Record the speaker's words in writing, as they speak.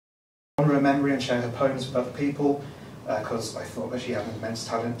Honor her memory and share her poems with other people, because I thought that she had an immense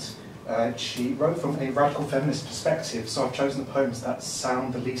talent. She wrote from a radical feminist perspective, so I've chosen the poems that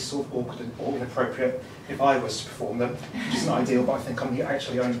sound the least sort of awkward or inappropriate if I was to perform them, which isn't ideal, but I think I'm the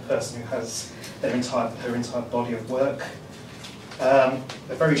actually only person who has her entire body of work. They're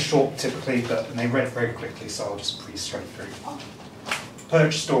very short typically, but they read very quickly, so I'll just breeze straight through.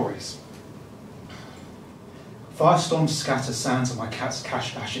 Purge stories. Firestorms scatter sands on my cat's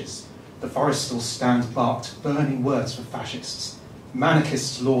cash ashes. The forest still stands barked, burning words for fascists.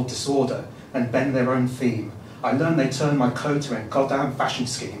 Manarchists lord disorder and bend their own theme. I learned they turn my code to a goddamn fashion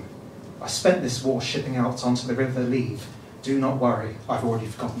scheme. I spent this war shipping out onto the river Leave. Do not worry, I've already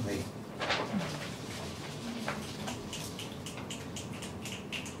forgotten thee.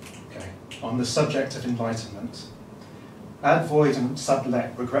 Okay. On the subject of enlightenment. Ad void and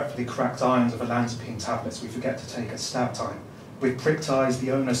sublet regretfully cracked irons of olanzapine tablets we forget to take at stab time. With pricked eyes,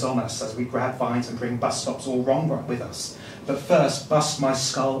 the onus on us as we grab vines and bring bus stops all wrong with us. But first, bust my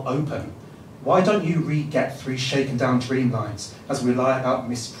skull open. Why don't you re-get 3 shaken down dreamlines as we lie about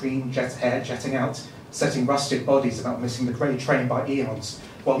Miss Preen hair jetting out, setting rusted bodies about missing the grey train by eons,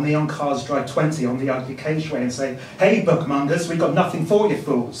 while neon cars drive 20 on the ugly cageway and say, "Hey, bookmongers, we got nothing for you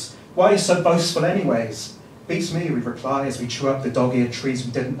fools. Why are you so boastful anyways?" Beats me, we reply as we chew up the dog-eared trees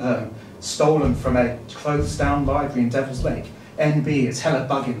we didn't earn, stolen from a closed-down library in Devil's Lake. NB, it's hella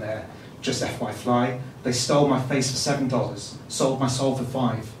bug in there. Just FY fly, they stole my face for $7, sold my soul for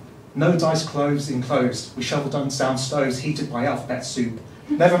 $5. No dice clothes enclosed, we shoveled down stoves heated by alphabet soup.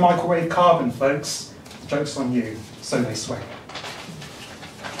 Never microwave carbon, folks. The joke's on you, so they swear.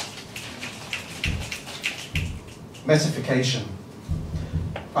 Metification.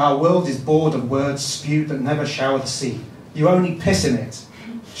 Our world is bored of words spewed that never shower the sea. You only piss in it.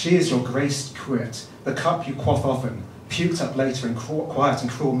 She is your graced cruet, the cup you quaff often, puked up later in quiet and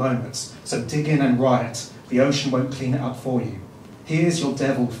cruel moments, so dig in and riot, the ocean won't clean it up for you. Here's your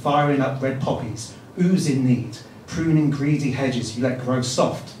devil firing up red poppies, ooze in need, pruning greedy hedges you let grow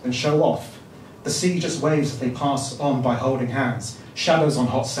soft and show off. The sea just waves as they pass on by holding hands, shadows on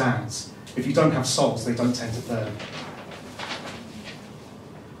hot sands. If you don't have souls, they don't tend to burn.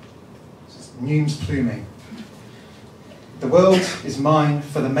 Neumes pluming. The world is mine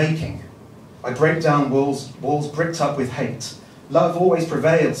for the making. I break down walls bricked up with hate. Love always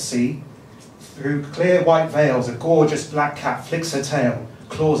prevails, see? Through clear white veils, a gorgeous black cat flicks her tail,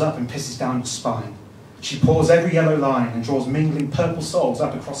 claws up and pisses down your spine. She pours every yellow line and draws mingling purple souls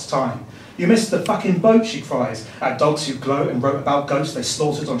up across time. You missed the fucking boat, she cries, at dogs who gloat and wrote about ghosts they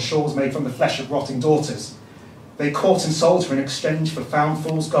slaughtered on shores made from the flesh of rotting daughters. They caught and sold her in exchange for found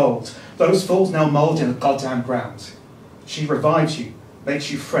fools' gold. Those fools now mould in the goddamn ground. She revives you,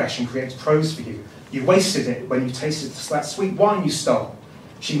 makes you fresh and creates prose for you. You wasted it when you tasted that sweet wine you stole.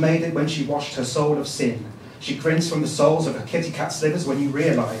 She made it when she washed her soul of sin. She grins from the soles of her kitty cat slivers when you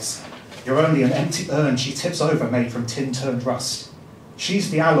realise you're only an empty urn she tips over made from tin turned rust. She's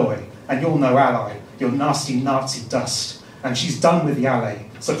the alloy, and you're no ally, you're nasty Nazi dust. And she's done with the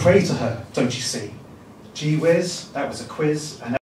alley, so pray to her, don't you see? Gee whiz, that was a quiz. And